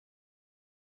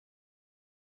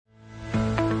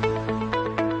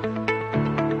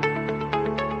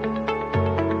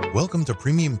Welcome to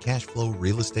Premium Cash Flow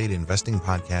Real Estate Investing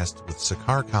Podcast with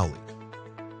Sakar Cowley.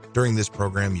 During this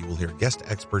program, you will hear guest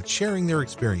experts sharing their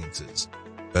experiences,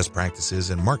 best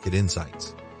practices, and market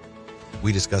insights.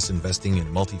 We discuss investing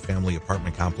in multifamily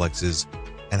apartment complexes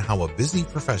and how a busy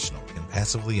professional can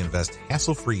passively invest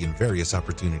hassle-free in various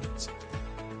opportunities.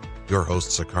 Your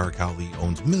host, Sakar Cowley,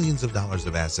 owns millions of dollars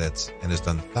of assets and has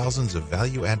done thousands of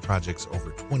value-add projects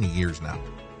over 20 years now.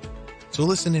 So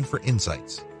listen in for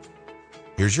insights.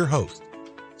 Here's your host,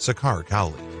 Sakar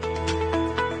Cowley.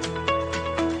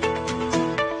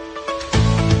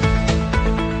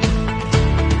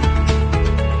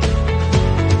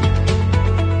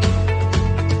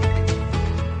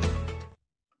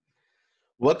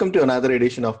 Welcome to another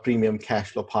edition of Premium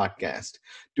Cash Flow Podcast.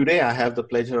 Today, I have the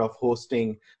pleasure of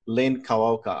hosting Len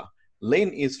Kawauka. Len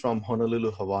is from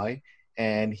Honolulu, Hawaii,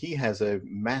 and he has a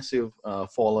massive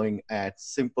following at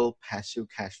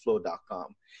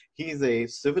simplepassivecashflow.com. He is a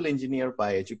civil engineer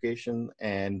by education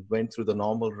and went through the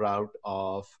normal route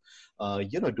of,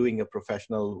 doing a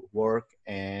professional work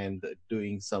and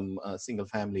doing some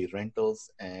single-family rentals,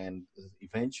 and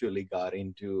eventually got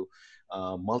into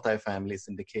multifamily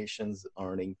syndications,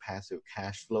 earning passive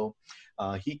cash flow.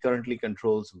 He currently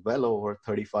controls well over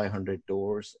 3,500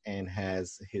 doors and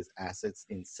has his assets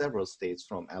in several states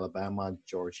from Alabama,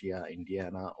 Georgia,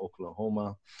 Indiana,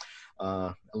 Oklahoma,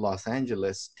 Los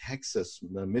Angeles, Texas,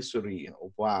 Missouri.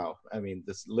 Wow. I mean,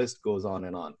 this list goes on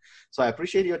and on. So I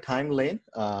appreciate your time, Len.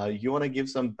 You want to give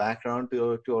some background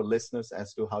to our listeners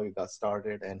as to how you got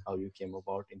started and how you came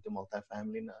about into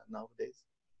multifamily nowadays?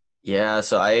 Yeah,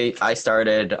 so I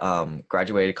started,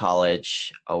 graduated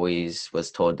college, always was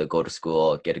told to go to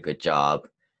school, get a good job,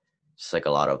 just like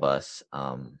a lot of us,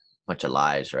 bunch of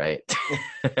lies, right?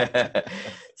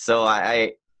 So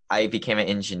I became an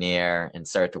engineer and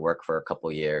started to work for a couple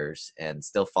of years, and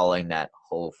still following that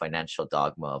whole financial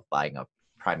dogma of buying a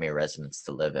primary residence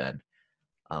to live in.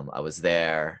 I was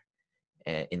there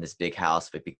in this big house,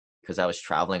 but because I was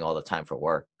traveling all the time for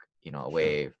work,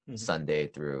 away Sunday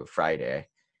through Friday,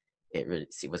 it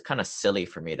was kind of silly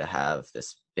for me to have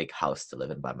this big house to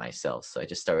live in by myself. So I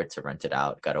just started to rent it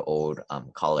out, got an old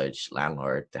college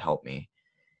landlord to help me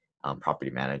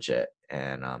property manage it.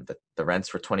 And the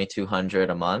rents were $2,200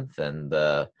 a month, and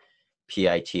the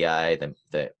PITI,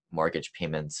 the mortgage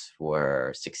payments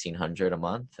were $1,600 a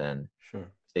month. And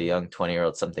the young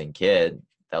 20-year-old something kid,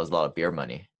 that was a lot of beer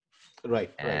money. Right.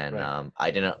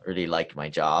 I didn't really like my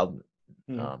job.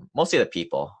 Mostly the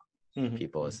people.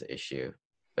 People was the issue.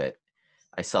 But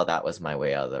I saw that was my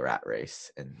way out of the rat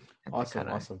race. And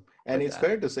Awesome. And it's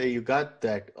fair to say you got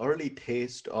that early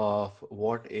taste of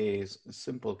what a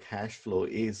simple cash flow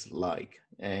is like.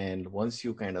 And once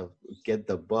you kind of get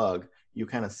the bug, you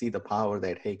kind of see the power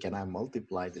that, hey, can I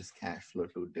multiply this cash flow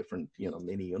to different,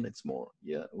 many units more?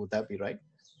 Yeah. Would that be right?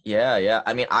 Yeah.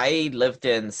 I mean, I lived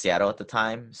in Seattle at the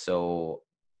time. So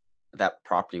that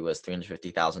property was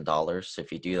 $350,000. So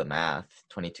if you do the math,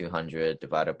 2,200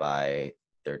 divided by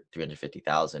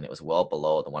 350,000, it was well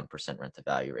below the 1% rent to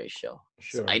value ratio.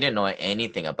 Sure. So I didn't know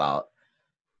anything about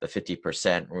the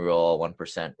 50% rule,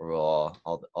 1% rule,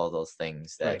 all those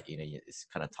things that, it's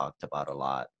kind of talked about a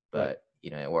lot, but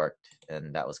it worked.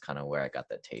 And that was kind of where I got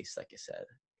that taste, like you said.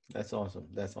 That's awesome.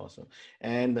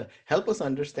 And help us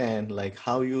understand like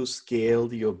how you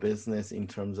scaled your business in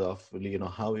terms of,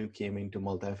 how you came into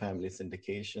multifamily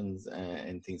syndications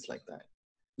and things like that.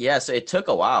 Yeah, so it took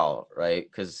a while, right?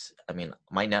 Because, I mean,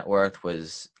 my net worth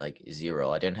was like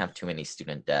zero. I didn't have too many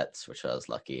student debts, which I was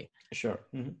lucky. Sure.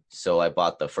 So I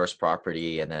bought the first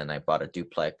property, and then I bought a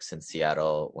duplex in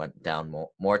Seattle, went down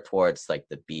more towards like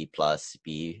the B plus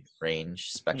B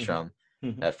range spectrum.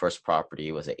 That first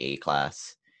property was an A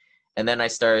class. And then I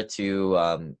started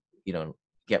to,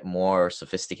 get more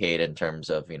sophisticated in terms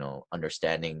of,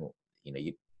 understanding,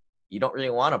 you don't really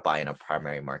want to buy in a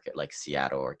primary market like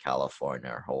Seattle or California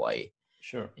or Hawaii.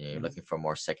 Sure. You're looking for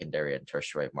more secondary and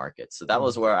tertiary markets. So that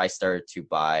was where I started to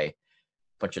buy a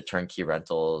bunch of turnkey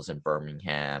rentals in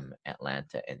Birmingham,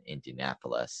 Atlanta, and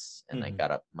Indianapolis. And I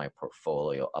got up my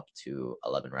portfolio up to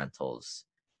 11 rentals,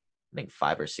 I think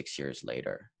 5 or 6 years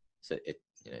later. So it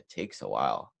takes a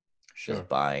while. Sure. Just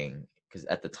buying, because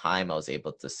at the time I was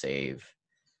able to save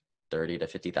 30 to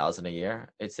 50,000 a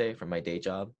year, I'd say, from my day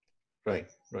job. Right.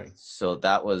 So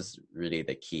that was really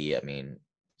the key. I mean,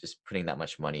 just putting that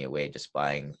much money away, just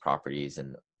buying properties,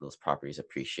 and those properties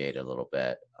appreciate a little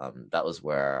bit. That was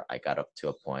where I got up to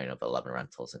a point of 11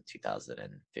 rentals in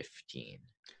 2015.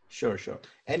 Sure.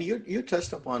 And you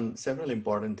touched upon several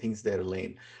important things there,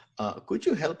 Elaine. Could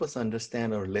you help us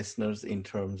understand our listeners in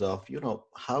terms of,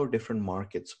 how different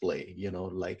markets play,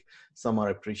 like some are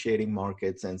appreciating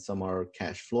markets and some are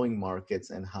cash flowing markets,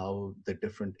 and how the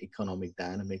different economic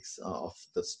dynamics of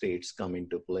the states come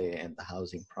into play and the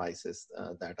housing prices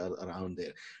that are around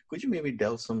there. Could you maybe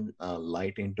delve some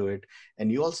light into it?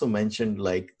 And you also mentioned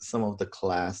like some of the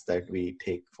class that we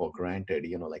take for granted,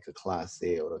 like a class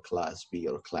A or a class B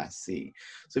or a class C.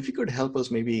 So if you could help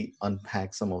us maybe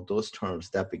unpack some of those terms,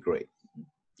 that'd be great.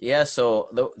 Yeah, so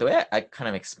the way I kind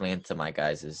of explain to my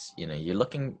guys is, you're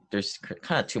looking, there's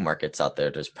kind of two markets out there.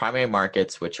 There's primary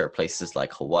markets, which are places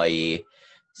like Hawaii,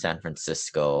 San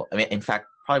Francisco. I mean, in fact,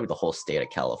 probably the whole state of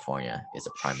California is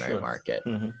a primary Sure. market.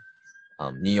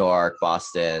 Mm-hmm. New York,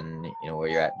 Boston, where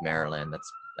you're at, Maryland,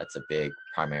 that's a big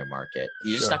primary market.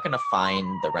 You're just Sure. not going to find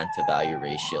the rent to value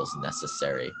ratios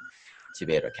necessary to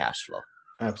be able to cash flow.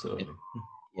 Absolutely.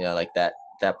 Like that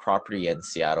property in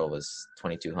Seattle was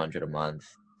 2,200 a month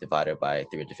divided by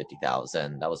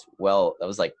 350,000. That was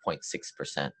like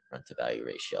 0.6% rent to value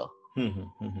ratio.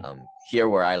 Mm-hmm. Mm-hmm. Here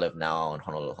where I live now in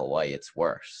Honolulu, Hawaii, it's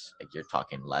worse. Like you're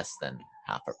talking less than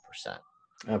 0.5%.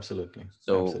 Absolutely.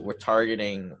 So Absolutely. we're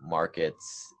targeting markets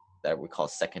that we call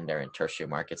secondary and tertiary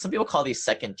markets. Some people call these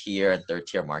second tier and third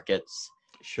tier markets.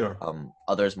 Sure.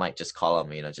 Others might just call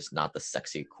them, just not the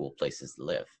sexy, cool places to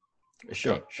live.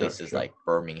 Sure. Right? Sure. Places Sure. like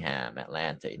Birmingham,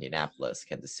 Atlanta, Indianapolis,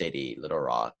 Kansas City, Little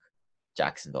Rock,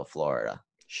 Jacksonville, Florida.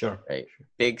 Sure. Right?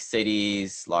 Big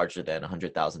cities, larger than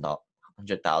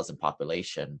 100,000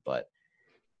 population, but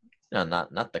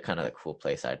not the kind of the cool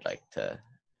place I'd like to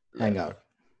Hang live. out.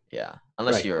 Yeah,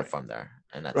 unless Right, you're right. from there,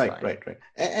 and that's Right, fine. right.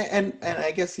 And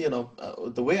I guess,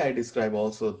 the way I describe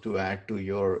also to add to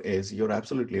you're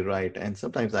absolutely right. And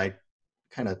sometimes I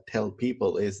kind of tell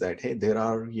people is that, hey, there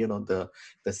are, the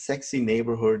sexy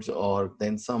neighborhoods, or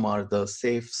then some are the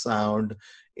safe, sound,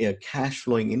 cash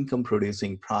flowing, income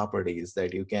producing properties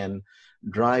that you can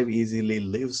drive easily,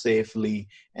 live safely,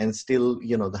 and still,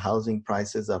 the housing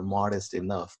prices are modest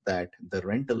enough that the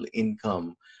rental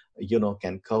income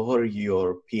can cover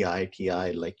your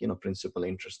PITI, like, principal,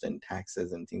 interest, and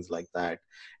taxes and things like that.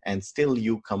 And still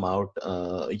you come out,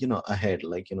 ahead,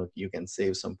 like, you can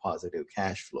save some positive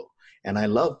cash flow. And I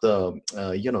love the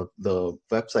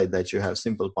website that you have,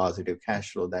 Simple Positive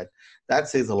Cash Flow, that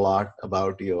says a lot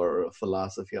about your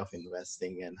philosophy of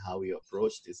investing and how you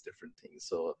approach these different things.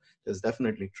 So there's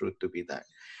definitely truth to be that.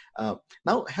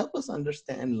 Now help us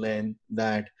understand, Len,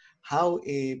 that how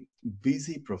a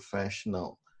busy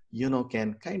professional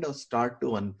can kind of start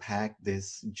to unpack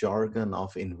this jargon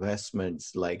of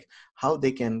investments, like how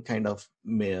they can kind of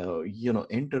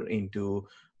enter into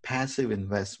passive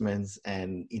investments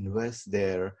and invest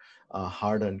their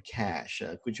hard-earned cash.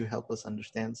 Could you help us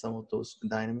understand some of those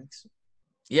dynamics?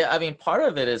 Yeah, I mean, part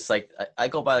of it is like I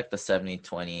go by like the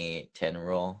 70-20-10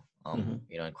 rule. Mm-hmm.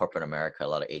 In corporate America, a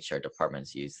lot of HR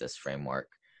departments use this framework.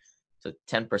 So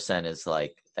 10% is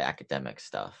like the academic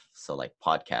stuff. So like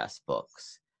podcasts,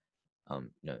 books.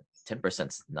 10%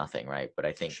 is nothing, right? But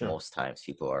I think Sure. most times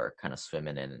people are kind of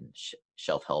swimming in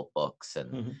self-help books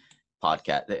and Mm-hmm.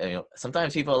 podcast.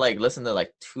 Sometimes people like listen to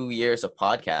like 2 years of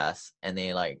podcasts and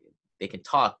they can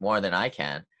talk more than I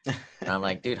can. And I'm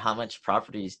like, dude, how much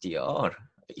properties do you own?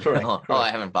 Correct, Oh, correct.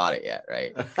 I haven't bought it yet,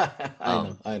 right?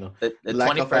 I know. The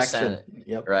Lack of 20%, action.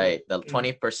 Yep. right? Yep. The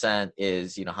 20%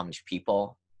 is how much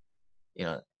people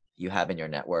you have in your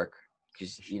network,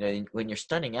 because when you're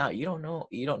starting out, you don't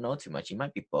know too much. You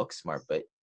might be book smart, but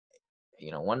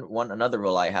another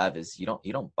rule I have is you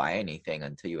don't buy anything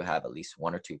until you have at least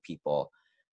one or two people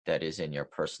that is in your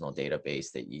personal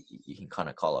database that you can kind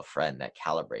of call a friend that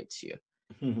calibrates you,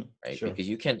 right? Sure. Because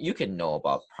you can know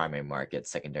about primary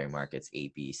markets, secondary markets,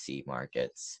 ABC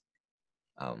markets,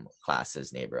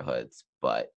 classes, neighborhoods,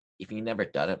 but if you've never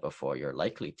done it before, you're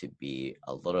likely to be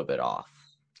a little bit off.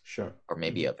 Sure. Or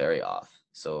maybe a very off.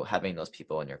 So having those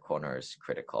people in your corner is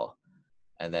critical.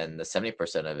 And then the 70%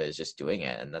 of it is just doing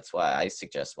it. And that's why I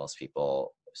suggest most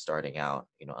people starting out,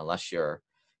 unless you're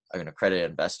an accredited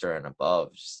investor and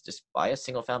above, just buy a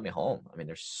single family home. I mean,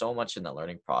 there's so much in the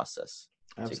learning process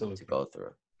to go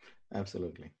through.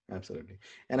 Absolutely.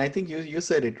 And I think you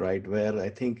said it right, where I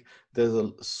think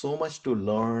there's so much to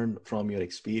learn from your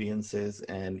experiences,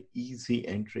 and easy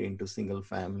entry into single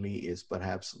family is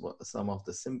perhaps some of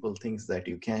the simple things that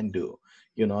you can do.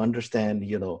 Understand,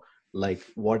 like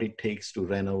what it takes to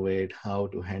renovate, how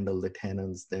to handle the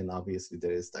tenants. Then obviously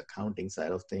there is the accounting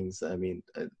side of things. I mean,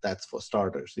 that's for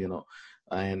starters,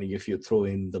 And if you throw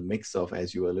in the mix of,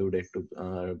 as you alluded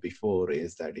to before,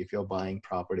 is that if you're buying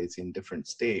properties in different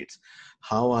states,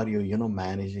 how are you,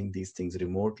 managing these things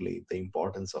remotely? The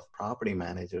importance of property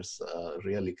managers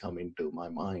really come into my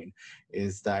mind,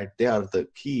 is that they are the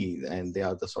key and they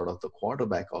are the sort of the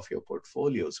quarterback of your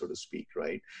portfolio, so to speak,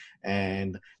 right?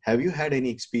 And have you had any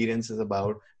experiences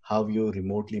about how you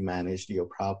remotely managed your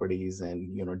properties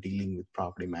and, dealing with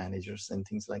property managers and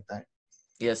things like that?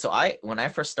 Yeah, so when I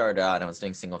first started out and I was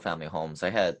doing single family homes, I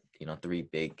had, three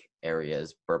big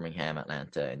areas: Birmingham,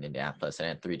 Atlanta, and Indianapolis. And I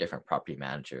had three different property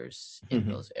managers in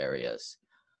Mm-hmm. those areas.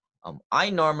 I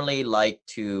normally like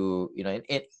to,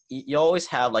 you always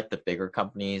have like the bigger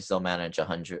companies, they'll manage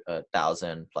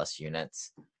 100,000 plus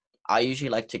units. I usually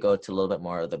like to go to a little bit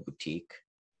more of the boutique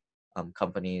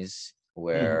companies Mm-hmm.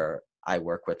 where I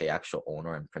work with the actual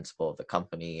owner and principal of the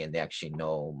company, and they actually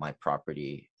know my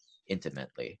property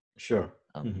intimately. Sure.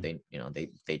 Mm-hmm.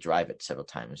 They drive it several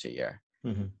times a year.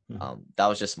 Mm-hmm. That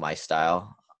was just my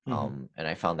style. Mm-hmm. And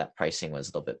I found that pricing was a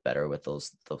little bit better with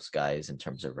those guys in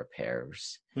terms of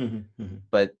repairs. Mm-hmm. Mm-hmm.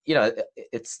 But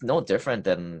it's no different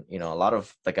than a lot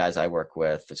of the guys I work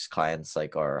with. It's clients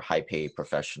like are high paid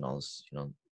professionals.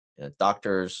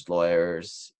 Doctors,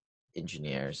 lawyers,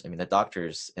 engineers. I mean, the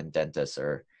doctors and dentists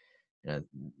are,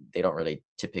 they don't really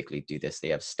typically do this. They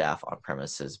have staff on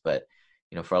premises, but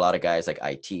for a lot of guys like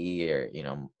IT or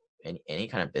any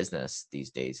kind of business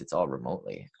these days, it's all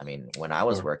remotely. I mean, when I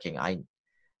was Sure. working,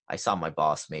 I saw my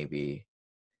boss maybe,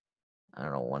 I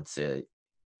don't know, once a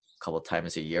couple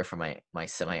times a year for my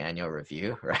semi-annual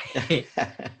review, right?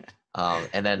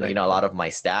 And then Right. a Right. lot of my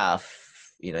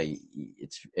staff,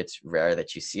 it's rare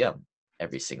that you see them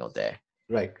every single day.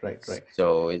 Right. Right. Right.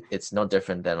 So it's no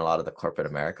different than a lot of the corporate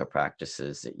America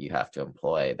practices that you have to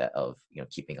employ, that of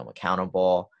keeping them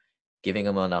accountable, giving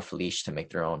them enough leash to make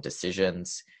their own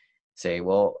decisions. Say,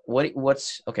 well,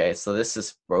 what's okay? So this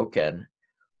is broken.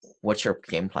 What's your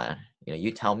game plan?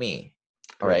 You tell me.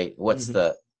 All Right. right. What's Mm-hmm.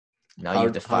 the now you How do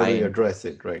you define address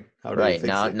it? Right. How do you right fix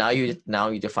now it? now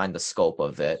you define the scope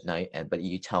of it now, but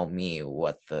you tell me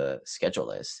what the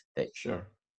schedule is that. Sure.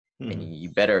 And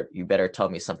Mm-hmm. you better tell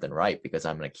me something right, because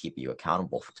I'm going to keep you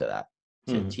accountable to that,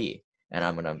 to a Mm-hmm. T, and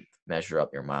I'm going to measure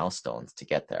up your milestones to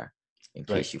get there in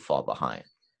Right. case you fall behind.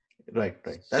 Right,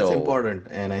 right. That's So important.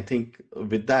 And I think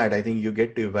with that, I think you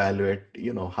get to evaluate,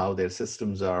 how their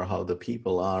systems are, how the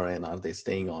people are, and are they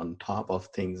staying on top of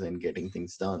things and getting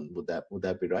things done? Would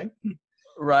that be right?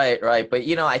 right, but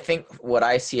I think what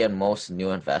I see in most new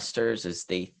investors is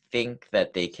they think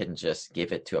that they can just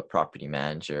give it to a property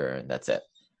manager and that's it.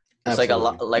 It's like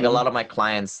Absolutely. a lot of my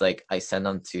clients, like I send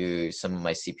them to some of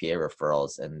my CPA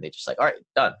referrals and they just like, all right,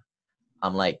 done.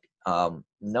 I'm like,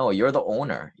 no, you're the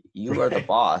owner. You are the Right.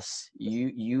 boss.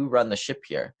 You run the ship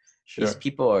here. These Sure.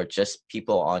 people are just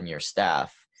people on your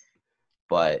staff.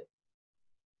 But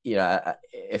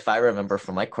if I remember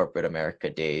from my corporate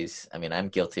America days, I mean, I'm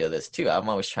guilty of this too. I'm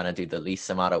always trying to do the least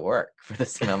amount of work for the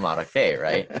same amount of pay,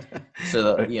 right?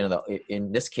 So Right.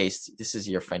 in this case, this is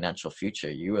your financial future.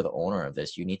 You are the owner of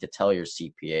this. You need to tell your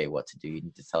CPA what to do. You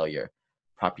need to tell your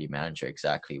property manager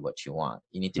exactly what you want.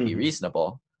 You need to be Mhm.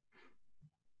 reasonable,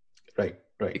 Right,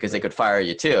 right, because they right. could fire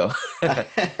you too. But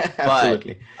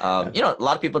Absolutely. a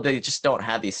lot of people, they just don't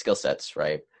have these skill sets,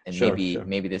 right? And Sure, maybe sure.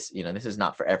 this this is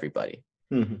not for everybody,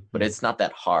 Mhm, but mhm. it's not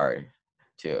that hard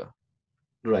too.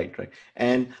 Right, right.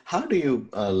 And how do you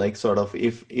like sort of,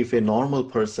 if a normal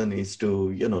person is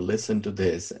to, listen to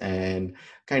this and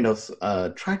kind of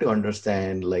try to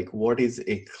understand like what is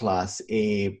a class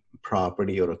A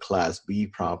property or a class B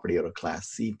property or a class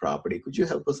C property? Could you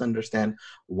help us understand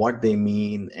what they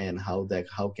mean and how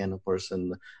can a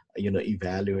person,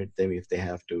 evaluate them if they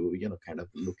have to, kind of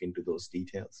look into those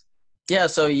details? Yeah,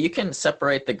 so you can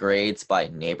separate the grades by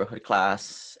neighborhood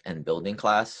class and building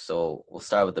class. So we'll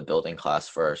start with the building class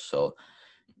first. So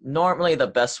normally the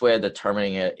best way of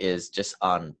determining it is just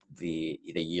on the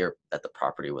year that the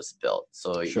property was built.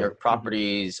 So your Sure. Mhm.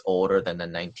 properties older than the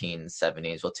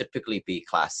 1970s will typically be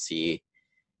class C.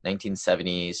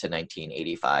 1970s to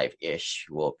 1985-ish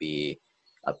will be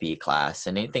a B class,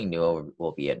 and anything new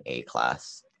will be an A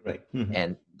class. Right. Mhm.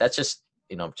 And that's just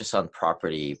just on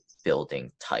property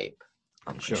building type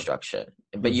Sure. construction.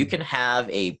 But you Mhm. can have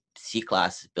a C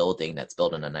class building that's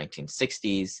built in the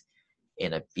 1960s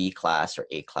in a B class or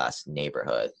A class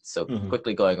neighborhood. So Mhm.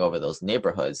 quickly going over those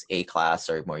neighborhoods: A class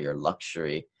are more your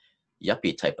luxury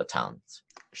yuppie type of towns.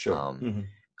 Sure. um, Mhm.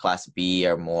 Class B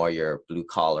are more your blue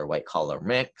collar white collar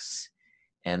mix,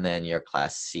 and then your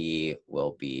class C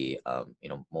will be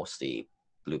mostly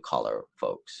blue collar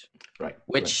folks, Right, right.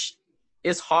 which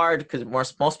is hard because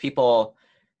most people,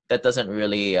 that doesn't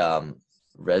really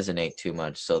resonate too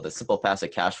much. So the simple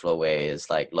passive cash flow way is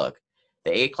like, look,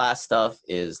 the A-class stuff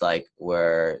is like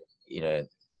where,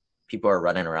 people are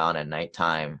running around at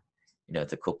nighttime.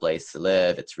 It's a cool place to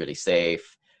live. It's really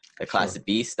safe. The class Sure.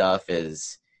 B stuff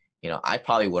is, I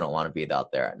probably wouldn't want to be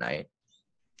out there at night.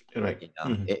 Right.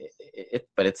 Mm-hmm.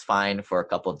 But it's fine for a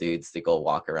couple dudes to go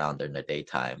walk around during the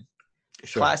daytime.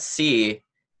 Sure. Class C,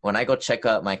 when I go check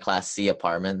out my Class C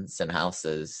apartments and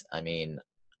houses, and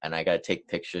I got to take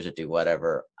pictures or do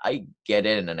whatever, I get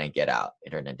in and I get out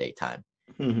during the daytime.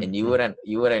 Mm-hmm. And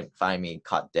you wouldn't find me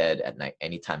caught dead at night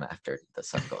anytime after the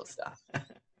sun goes down.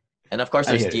 And of course,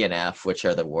 there's D and F, which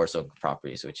are the war zone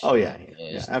properties, which yeah,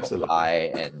 absolutely. go by,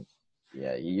 and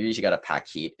you usually got to pack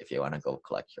heat if you want to go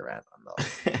collect your rent on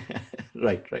those.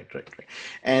 Right.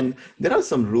 And there are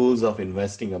some rules of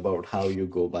investing about how you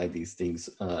go by these things,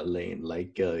 Lane,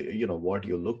 like, what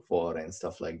you look for and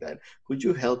stuff like that. Could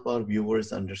you help our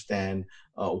viewers understand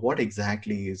what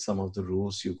exactly some of the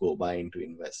rules you go by into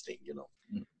investing,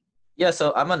 Yeah,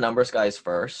 so I'm a numbers guy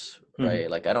first, right?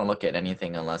 Mm-hmm. Like I don't look at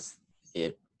anything unless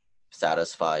it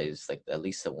satisfies like at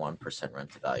least a 1%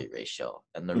 rent to value ratio.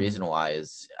 And the reason why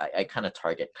is I kind of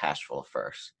target cash flow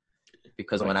first.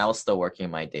 Because when I was still working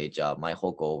my day job, my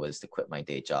whole goal was to quit my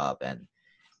day job, and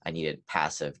I needed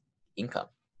passive income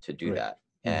to do that.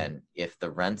 And if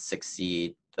the rents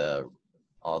exceed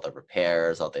all the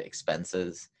repairs, all the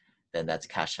expenses, then that's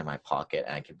cash in my pocket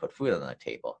and I can put food on the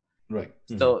table. Right.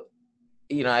 So,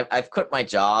 I've quit my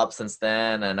job since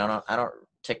then, and I don't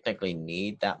technically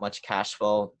need that much cash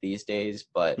flow these days,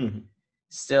 but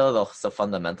still the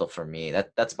fundamental for me,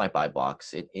 that's my buy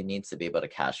box. It needs to be able to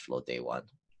cash flow day one.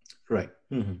 Right.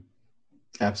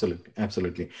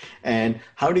 Absolutely. And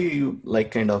how do you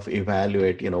kind of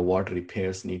evaluate, what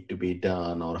repairs need to be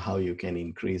done, or how you can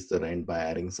increase the rent by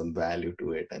adding some value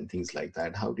to it and things like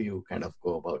that? How do you kind of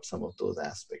go about some of those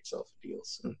aspects of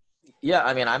deals? Yeah,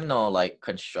 I'm no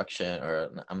construction,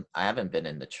 or I haven't been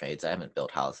in the trades. I haven't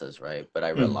built houses, right? But I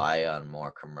rely on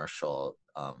more commercial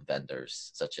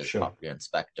vendors such as property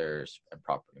inspectors and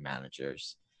property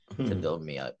managers to build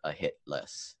me a hit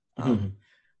list.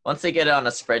 Once they get it on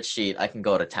a spreadsheet, I can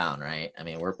go to town, right?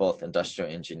 We're both industrial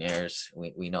engineers.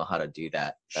 We know how to do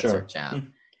that. That's our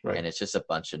jam. Right. And it's just a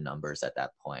bunch of numbers at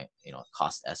that point,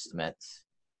 cost estimates,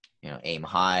 aim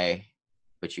high,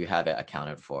 which you have it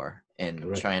accounted for,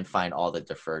 and try and find all the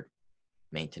deferred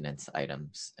maintenance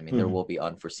items. There will be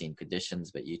unforeseen conditions,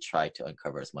 but you try to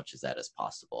uncover as much of that as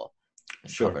possible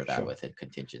and cover that within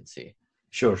contingency.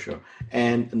 Sure.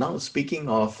 And now speaking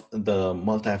of the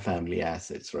multifamily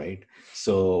assets, right?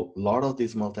 So a lot of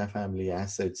these multifamily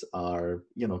assets are,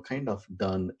 kind of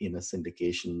done in a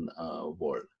syndication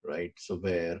world, right? So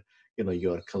where,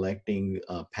 you're collecting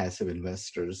passive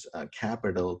investors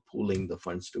capital, pooling the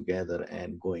funds together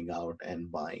and going out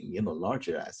and buying,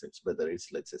 larger assets, whether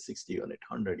it's, let's say, 60 unit,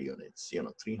 100 units,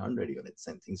 300 units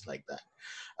and things like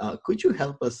that. Could you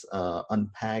help us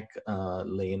unpack,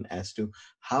 Lane, as to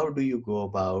how do you go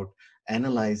about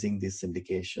analyzing these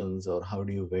syndications, or how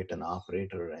do you vet an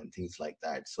operator and things like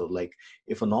that? So like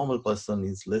if a normal person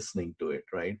is listening to it,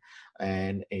 right,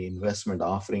 and an investment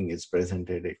offering is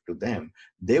presented it to them,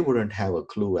 they wouldn't have a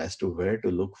clue as to where to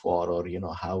look for, or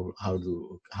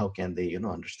how can they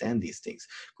understand these things.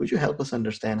 Could you help us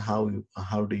understand how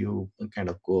do you kind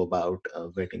of go about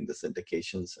vetting the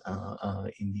syndications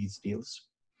in these deals?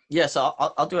 Yeah, so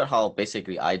I'll do it how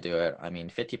basically I do it.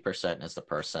 50% is the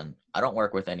person. I don't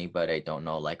work with anybody I don't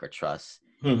know, like, or trust.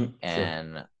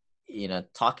 And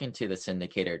talking to the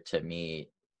syndicator to me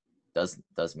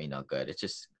does me no good. It's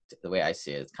just the way I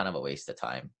see it. It's kind of a waste of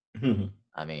time.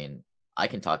 I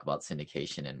can talk about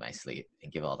syndication in my sleep and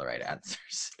give all the right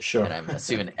answers. And I'm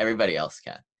assuming everybody else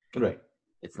can. Right.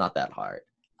 It's not that hard.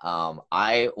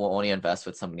 I will only invest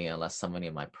with somebody unless somebody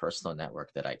in my personal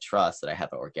network that I trust, that I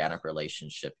have an organic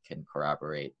relationship, can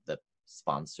corroborate the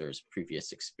sponsor's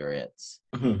previous experience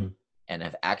and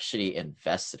have actually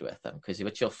invested with them. Because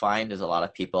what you'll find is a lot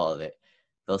of people that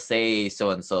they'll say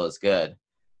so-and-so is good,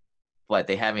 but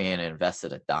they haven't even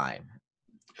invested a dime.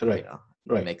 Right.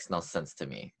 It makes no sense to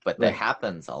me. But that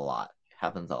happens a lot.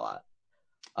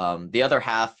 The other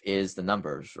half is the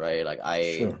numbers, right? Like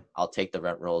I'll take the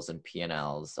rent rolls and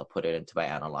P&Ls, I'll put it into my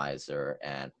analyzer,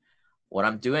 and what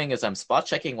I'm doing is I'm spot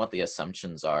checking what the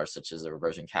assumptions are, such as the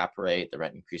reversion cap rate, the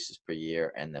rent increases per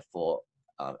year, and the full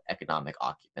economic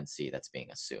occupancy that's being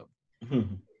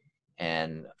assumed.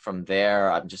 And from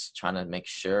there, I'm just trying to make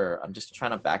sure, I'm just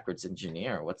trying to backwards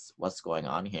engineer what's going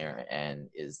on here, and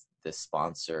is this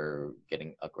sponsor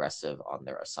getting aggressive on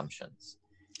their assumptions?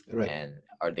 Right. And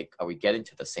are we getting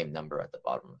to the same number at the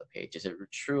bottom of the page? Is it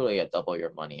truly a double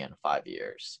your money in 5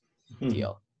 years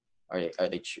deal?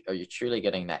 are you truly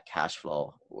getting that cash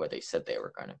flow where they said they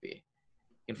were going to be?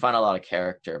 You can find a lot of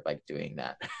character by doing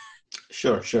that.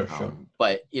 Sure.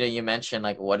 But you mentioned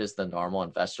like, what is the normal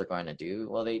investor going to do?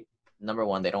 Well, number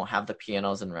one, they don't have the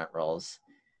P&Ls and rent rolls.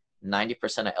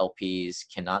 90% of LPs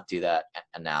cannot do that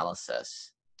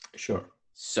analysis. Sure.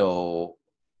 So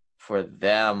for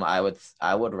them, I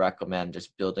would recommend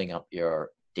just building up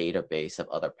your database of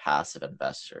other passive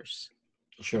investors.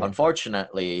 Sure.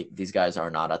 Unfortunately, these guys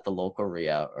are not at the local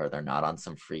RIA, or they're not on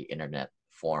some free internet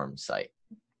forum site.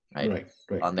 Right.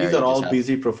 On there, these are all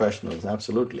busy professionals.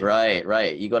 Absolutely.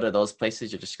 Right. You go to those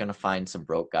places, you're just going to find some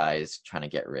broke guys trying to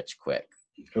get rich quick.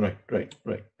 Right.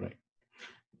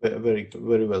 Very,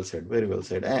 very well said. Very well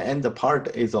said. And the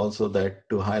part is also that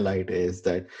to highlight is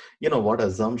that, what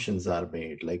assumptions are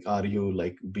made. Like, are you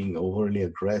like being overly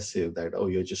aggressive that, oh,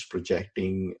 you're just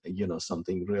projecting,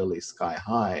 something really sky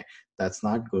high that's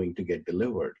not going to get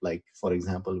delivered. Like, for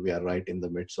example, we are right in the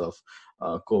midst of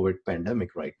COVID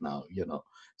pandemic right now,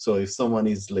 So if someone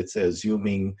is, let's say,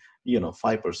 assuming, 5%,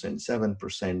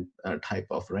 7% type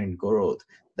of rent growth,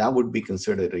 that would be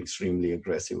considered extremely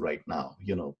aggressive right now.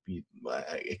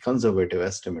 A conservative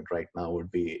estimate right now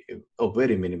would be a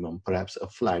very minimum, perhaps a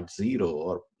flat zero,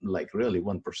 or like really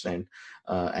 1%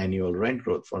 annual rent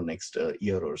growth for next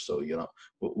year or so.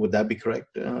 Would that be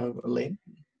correct, Elaine?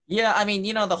 Yeah, I mean,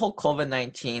 the whole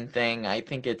COVID-19 thing, I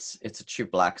think it's a true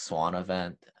black swan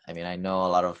event. I mean, I know a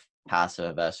lot of passive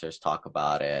investors talk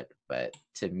about it, but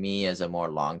to me, as a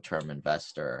more long-term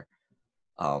investor,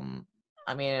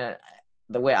 I mean,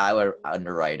 the way I would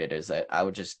underwrite it is that I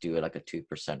would just do like a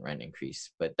 2% rent increase,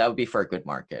 but that would be for a good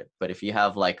market. But if you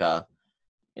have like a,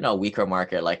 weaker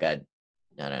market, like I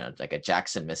don't know, like a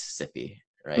Jackson, Mississippi,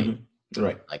 right? Mm-hmm.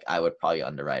 Right. Like I would probably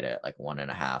underwrite it like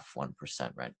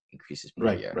 1.5% rent increases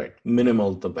per year. Right.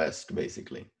 Minimal the best,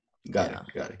 basically. Got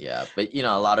it. Yeah. But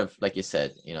a lot of, like you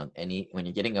said, when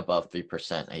you're getting above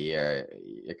 3% a year,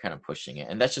 you're kind of pushing it.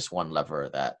 And that's just one lever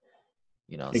that,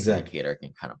 exactly. syndicator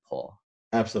can kind of pull.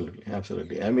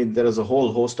 Absolutely. I mean, there is a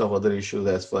whole host of other issues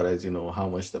as far as, how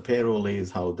much the payroll is,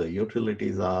 how the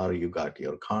utilities are, you got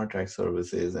your contract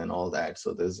services and all that.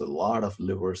 So there's a lot of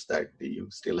levers that you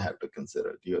still have to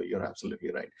consider. You're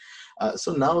absolutely right.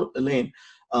 So now, Elaine,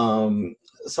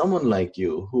 someone like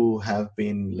you who have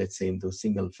been, let's say, into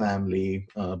single family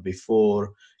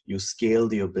before you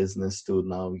scaled your business to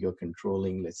now you're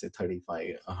controlling, let's say,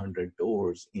 3,500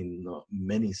 doors in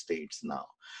many states now.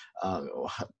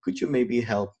 Could you maybe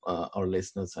help our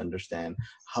listeners understand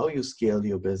how you scale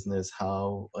your business?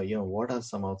 How, what are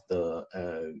some of the,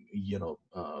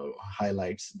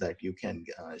 highlights that you can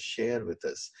share with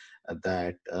us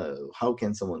that how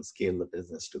can someone scale the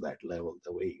business to that level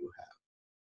the way you have?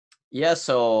 Yeah.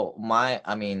 So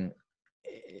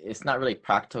it's not really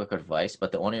practical advice,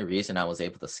 but the only reason I was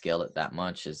able to scale it that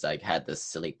much is I had this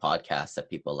silly podcast that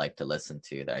people like to listen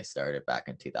to that I started back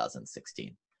in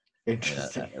 2016.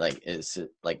 Interesting. It's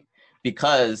like,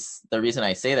 because the reason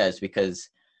I say that is because,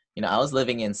 I was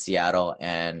living in Seattle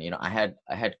and, I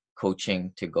had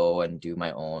coaching to go and do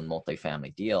my own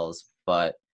multifamily deals,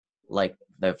 but like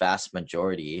the vast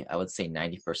majority, I would say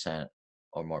 90%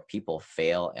 or more people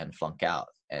fail and flunk out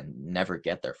and never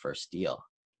get their first deal.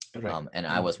 Right. And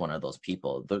I was one of those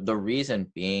people. The reason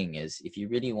being is if you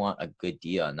really want a good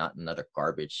deal, not another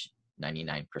garbage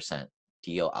 99%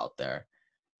 deal out there,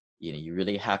 you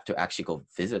really have to actually go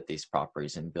visit these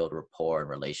properties and build rapport and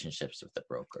relationships with the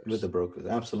brokers.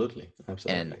 Absolutely.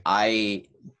 And I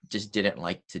just didn't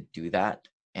like to do that.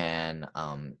 And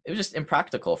it was just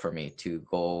impractical for me to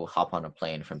go hop on a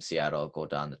plane from Seattle, go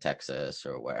down to Texas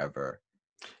or wherever.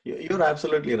 You're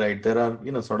absolutely right. There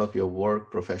are, sort of your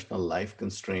work, professional life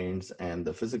constraints and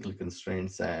the physical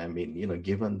constraints. I mean,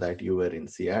 given that you were in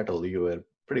Seattle, you were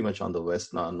pretty much on the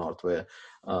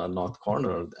north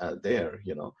corner there,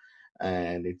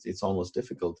 and it's almost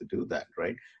difficult to do that,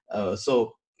 right?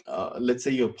 So let's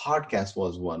say your podcast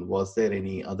was one. Was there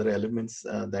any other elements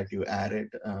that you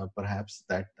added, perhaps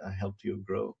that helped you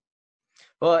grow?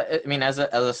 Well, I mean, as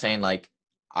I was saying, like,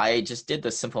 I just did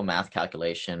the simple math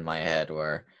calculation in my head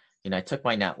where, I took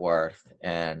my net worth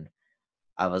and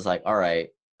I was like, all right,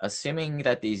 assuming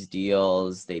that these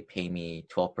deals, they pay me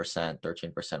 12%,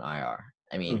 13% IR.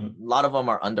 I mean, a lot of them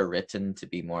are underwritten to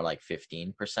be more like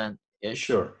 15%-ish.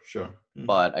 Sure.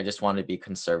 But I just wanted to be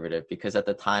conservative because at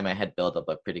the time I had built up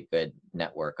a pretty good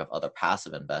network of other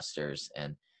passive investors.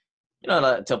 And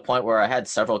to a point where I had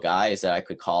several guys that I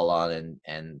could call on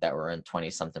and that were in 20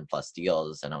 something plus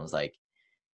deals. And I was like,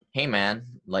 hey man,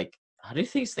 like, how do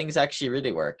these things actually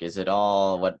really work? Is it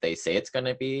all what they say it's going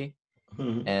to be?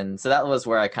 And so that was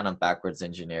where I kind of backwards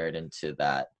engineered into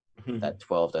that that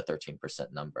 12 to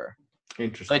 13% number. So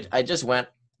Interesting. I just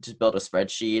built a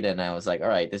spreadsheet, and I was like, all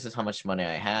right, this is how much money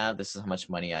I have. This is how much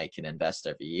money I can invest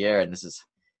every year. And this is,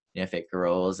 if it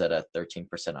grows at a 13%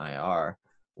 IR,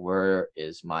 where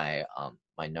is my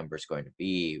my numbers going to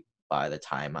be by the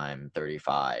time I'm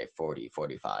 35, 40,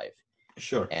 45?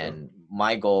 Sure. And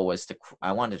my goal was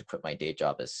I wanted to quit my day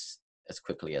job as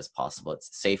quickly as possible.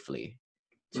 It's safely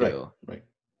too. Right.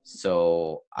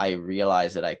 So I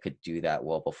realized that I could do that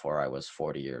well before I was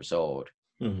 40 years old.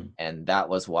 And that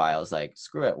was why I was like,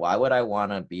 screw it. Why would I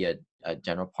want to be a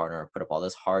general partner, put up all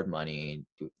this hard money,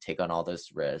 take on all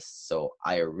this risk? So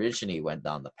I originally went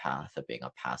down the path of being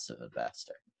a passive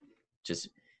investor. Just,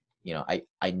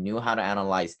 I knew how to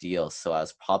analyze deals, so I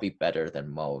was probably better than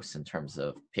most in terms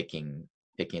of picking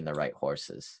the right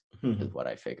horses, is what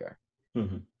I figure.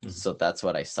 So that's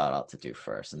what I sought out to do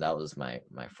first. And that was my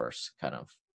first kind of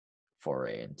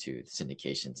foray into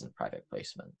syndications and private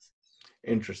placements.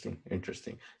 Interesting.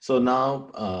 So now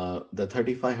the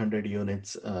 3,500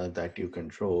 units that you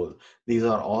control, these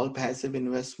are all passive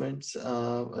investments,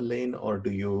 Lane, or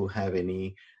do you have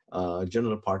any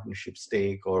general partnership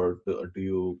stake, or do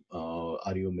you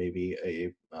are you maybe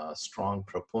a strong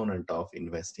proponent of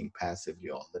investing passively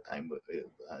all the time?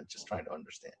 Just trying to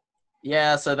understand.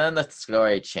 Yeah, so then the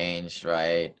story changed,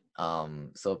 right?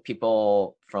 So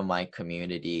people from my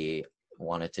community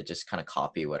wanted to just kind of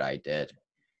copy what I did,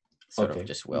 sort of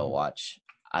just whale watch.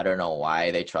 I don't know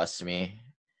why they trust me.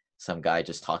 Some guy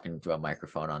just talking through a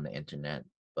microphone on the internet,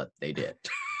 but they did.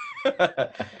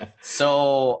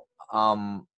 So,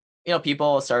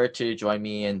 people started to join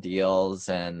me in deals,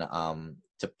 and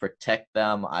to protect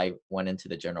them, I went into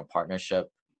the general partnership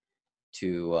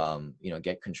to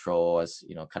get control as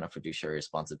kind of fiduciary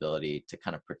responsibility to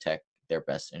kind of protect their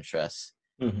best interests.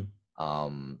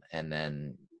 And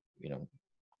then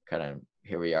kind of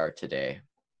here we are today,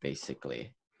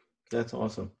 basically. That's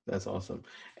awesome.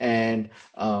 And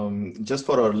just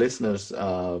for our listeners,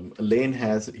 Lane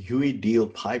has Huey Deal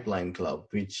Pipeline Club,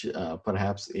 which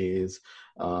perhaps is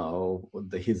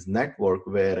his network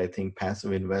where I think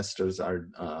passive investors are,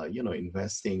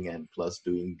 investing and plus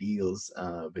doing deals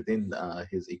within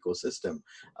his ecosystem.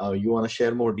 You want to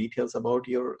share more details about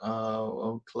your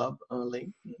club,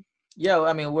 Lane? Yeah,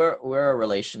 I mean, we're a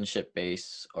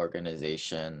relationship-based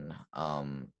organization.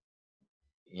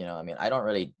 I mean, I don't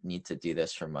really need to do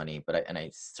this for money, but I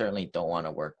certainly don't want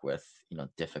to work with,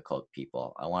 difficult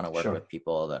people. I want to work with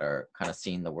people that are kind of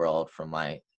seeing the world from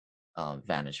my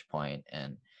vantage point,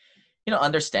 and,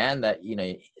 understand that,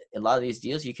 a lot of these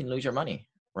deals, you can lose your money,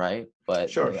 right?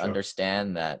 But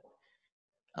understand that,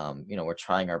 we're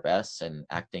trying our best and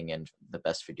acting in the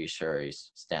best fiduciary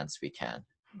stance we can,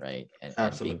 right? And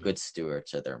being good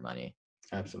stewards of their money.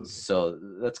 Absolutely. So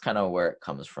that's kind of where it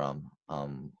comes from.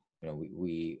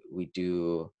 We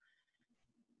do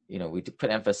put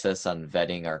emphasis on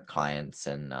vetting our clients,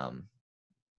 and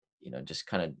just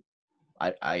kind of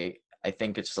I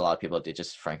think it's just a lot of people, they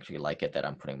just frankly like it that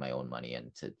I'm putting my own money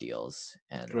into deals,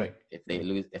 and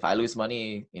if I lose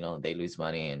money, they lose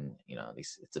money, and at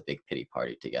least it's a big pity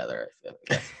party together. I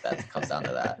guess that comes down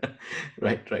to that.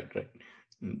 Right.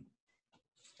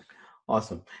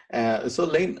 Awesome. So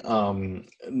Lane,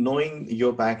 knowing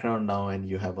your background now, and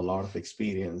you have a lot of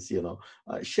experience,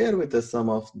 share with us some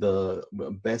of the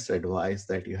best advice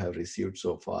that you have received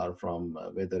so far from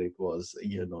whether it was,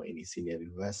 any senior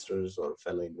investors or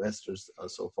fellow investors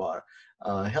so far.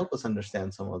 Help us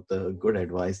understand some of the good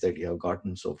advice that you have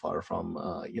gotten so far from,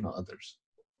 others.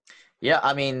 Yeah,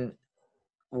 I mean,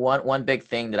 one big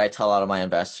thing that I tell a lot of my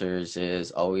investors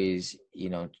is always,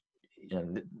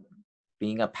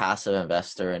 being a passive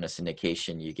investor in a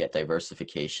syndication, you get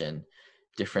diversification,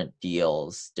 different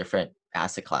deals, different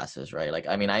asset classes, right? Like,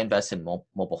 I mean, I invest in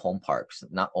mobile home parks,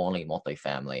 not only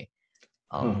multifamily,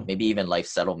 maybe even life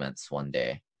settlements one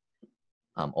day,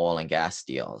 oil and gas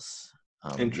deals.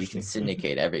 You can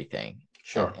syndicate everything.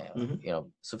 Sure. And,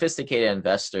 sophisticated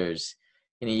investors,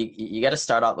 you got to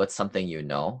start out with something,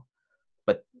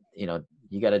 but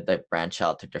you got to branch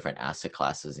out to different asset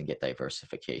classes and get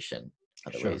diversification.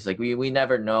 Otherwise, like we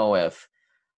never know if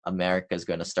America is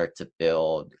going to start to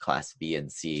build Class B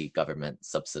and C government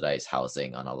subsidized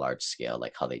housing on a large scale,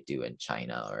 like how they do in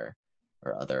China or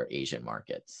other Asian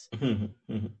markets.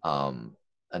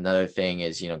 Another thing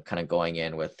is, kind of going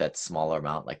in with that smaller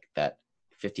amount, like that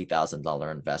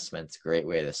 $50,000 investment. Great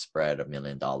way to spread $1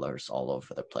 million all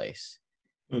over the place.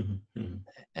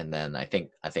 And then I think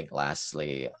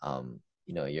lastly,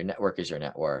 your network is your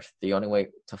net worth. The only way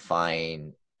to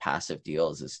find passive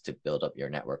deals is to build up your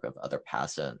network of other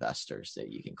passive investors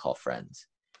that you can call friends.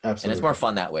 And it's more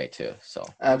fun that way too. So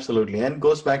Absolutely. And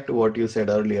goes back to what you said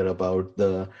earlier about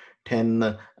the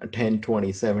 10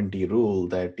 20 70 rule,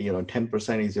 that,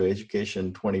 10% is your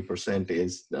education, 20%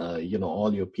 is,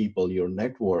 all your people, your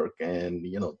network, and,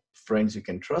 friends you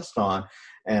can trust on.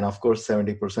 And of course,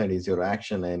 70% is your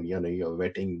action and, you're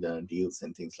vetting the deals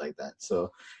and things like that.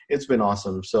 So it's been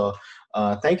awesome. So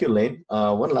thank you, Lane.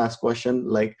 One last question,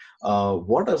 like,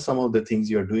 what are some of the things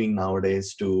you're doing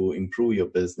nowadays to improve your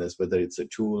business, whether it's a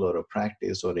tool or a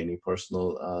practice or any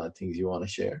personal things you want to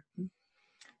share?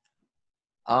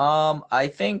 I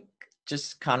think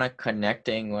just kind of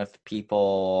connecting with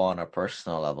people on a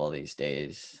personal level these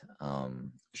days.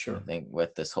 Sure. I think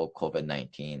with this whole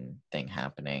COVID-19 thing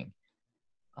happening,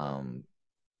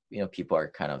 people are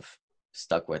kind of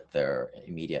stuck with their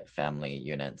immediate family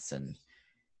units, and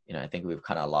I think we've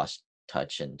kind of lost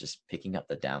touch and just picking up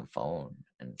the damn phone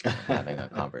and having a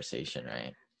conversation,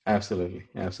 right? Absolutely,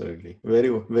 absolutely. Very,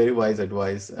 very wise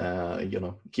advice.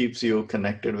 Keeps you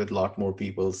connected with a lot more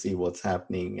people, see what's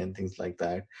happening and things like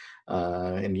that.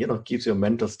 And, keeps your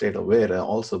mental state aware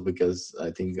also, because I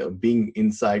think being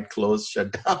inside, closed,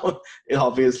 shut down,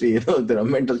 obviously, there are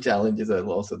mental challenges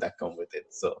also that come with it.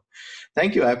 So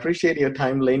thank you. I appreciate your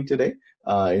time, Lane, today.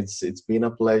 It's been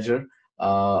a pleasure.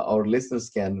 Our listeners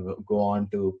can go on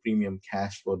to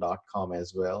premiumcashflow.com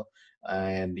as well.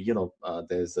 And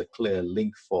there's a clear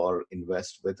link for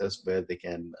Invest With Us, where they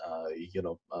can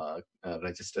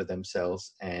register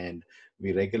themselves. And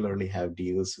we regularly have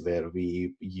deals where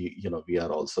we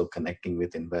are also connecting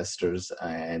with investors,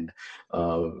 and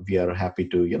we are happy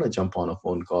to jump on a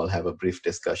phone call, have a brief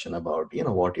discussion about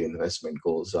what your investment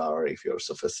goals are, if you're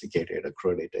sophisticated,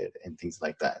 accredited, and things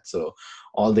like that. So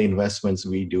all the investments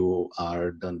we do are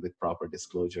done with proper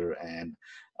disclosure and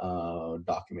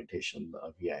documentation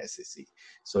via SEC.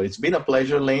 So it's been a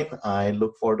pleasure, Lane. I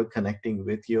look forward to connecting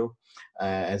with you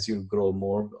as you grow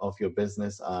more of your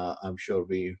business. I'm sure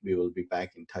we will be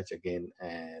back in touch again.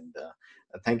 And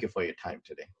thank you for your time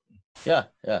today. Yeah.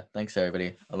 Thanks,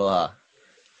 everybody. Aloha.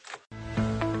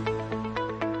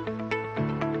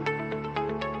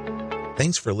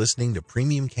 Thanks for listening to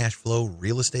Premium Cashflow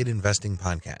Real Estate Investing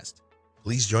Podcast.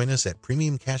 Please join us at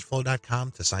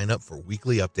premiumcashflow.com to sign up for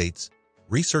weekly updates,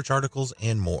 research articles,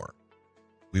 and more.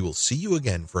 We will see you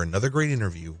again for another great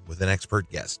interview with an expert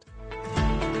guest.